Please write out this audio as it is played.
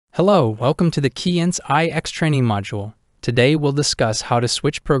Hello, welcome to the Keyence iX training module. Today we'll discuss how to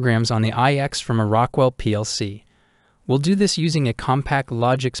switch programs on the iX from a Rockwell PLC. We'll do this using a compact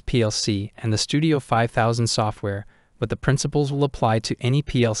Logix PLC and the Studio 5000 software, but the principles will apply to any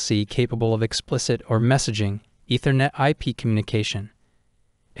PLC capable of explicit or messaging Ethernet IP communication.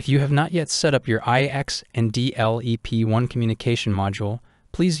 If you have not yet set up your iX and DLEP1 communication module,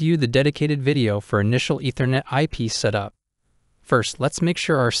 please view the dedicated video for initial Ethernet IP setup. First, let's make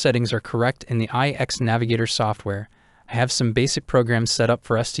sure our settings are correct in the iX Navigator software. I have some basic programs set up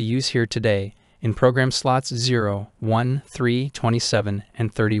for us to use here today in program slots 0, 1, 3, 27,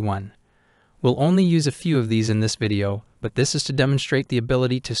 and 31. We'll only use a few of these in this video, but this is to demonstrate the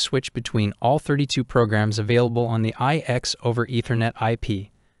ability to switch between all 32 programs available on the iX over Ethernet IP.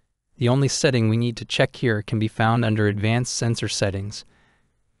 The only setting we need to check here can be found under Advanced Sensor Settings.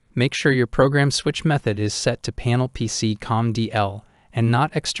 Make sure your program switch method is set to panel PC COM-DL and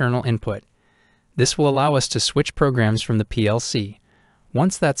not external input. This will allow us to switch programs from the PLC.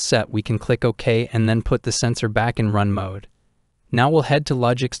 Once that's set, we can click OK and then put the sensor back in run mode. Now we'll head to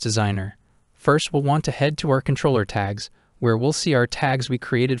Logix Designer. First, we'll want to head to our controller tags, where we'll see our tags we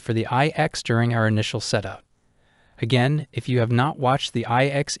created for the iX during our initial setup. Again, if you have not watched the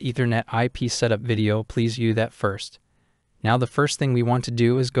iX Ethernet IP setup video, please view that first. Now the first thing we want to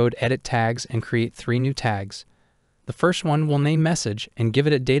do is go to Edit Tags and create 3 new tags. The first one we'll name Message and give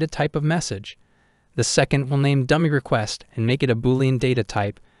it a data type of message. The second we'll name Dummy Request and make it a Boolean data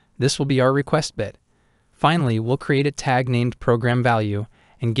type. This will be our request bit. Finally, we'll create a tag named Program Value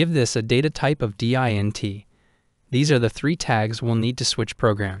and give this a data type of DINT. These are the 3 tags we'll need to switch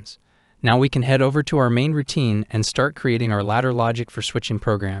programs. Now we can head over to our main routine and start creating our ladder logic for switching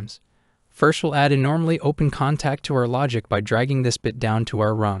programs. First, we'll add a normally open contact to our logic by dragging this bit down to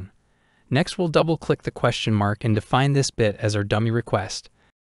our run. Next, we'll double-click the question mark and define this bit as our dummy request.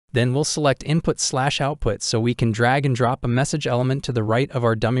 Then we'll select Input/Output so we can drag and drop a message element to the right of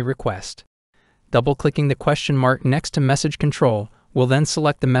our dummy request. Double-clicking the question mark next to Message Control, we'll then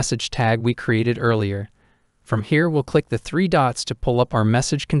select the message tag we created earlier. From here, we'll click the 3 dots to pull up our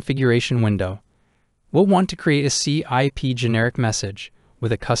message configuration window. We'll want to create a CIP generic message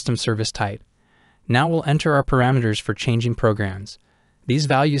with a custom service type. Now we'll enter our parameters for changing programs. These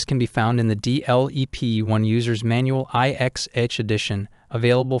values can be found in the DLEP1 User's Manual iX edition,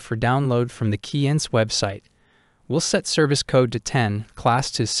 available for download from the Keyence website. We'll set service code to 10,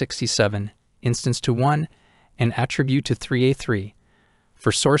 class to 67, instance to 1, and attribute to 3A3.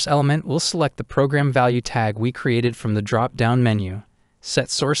 For source element, we'll select the program value tag we created from the drop-down menu.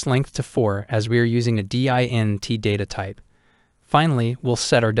 Set source length to 4 as we are using a DINT data type. Finally, we'll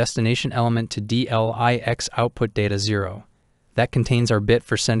set our destination element to DLIX output data 0. That contains our bit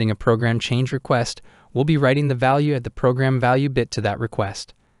for sending a program change request. We'll be writing the value at the program value bit to that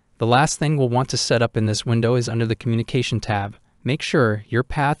request. The last thing we'll want to set up in this window is under the Communication tab. Make sure your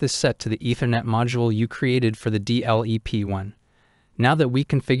path is set to the Ethernet module you created for the DLEP1. Now that we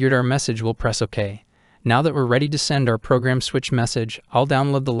configured our message, we'll press OK. Now that we're ready to send our program switch message, I'll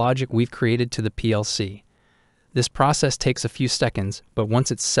download the logic we've created to the PLC. This process takes a few seconds, but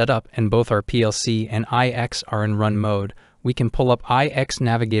once it's set up and both our PLC and iX are in run mode, we can pull up iX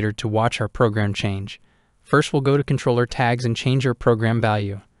Navigator to watch our program change. First, we'll go to Controller Tags and change our program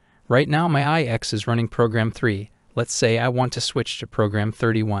value. Right now, my iX is running program 3. Let's say I want to switch to program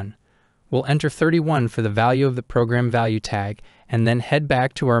 31. We'll enter 31 for the value of the program value tag and then head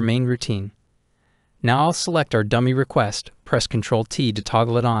back to our main routine. Now I'll select our dummy request, press Ctrl-T to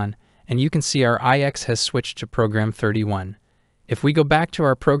toggle it on, and you can see our iX has switched to program 31. If we go back to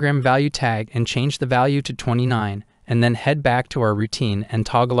our program value tag and change the value to 29, and then head back to our routine and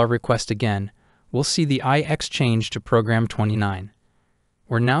toggle our request again, we'll see the iX change to program 29.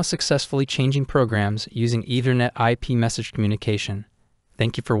 We're now successfully changing programs using Ethernet IP message communication.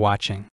 Thank you for watching.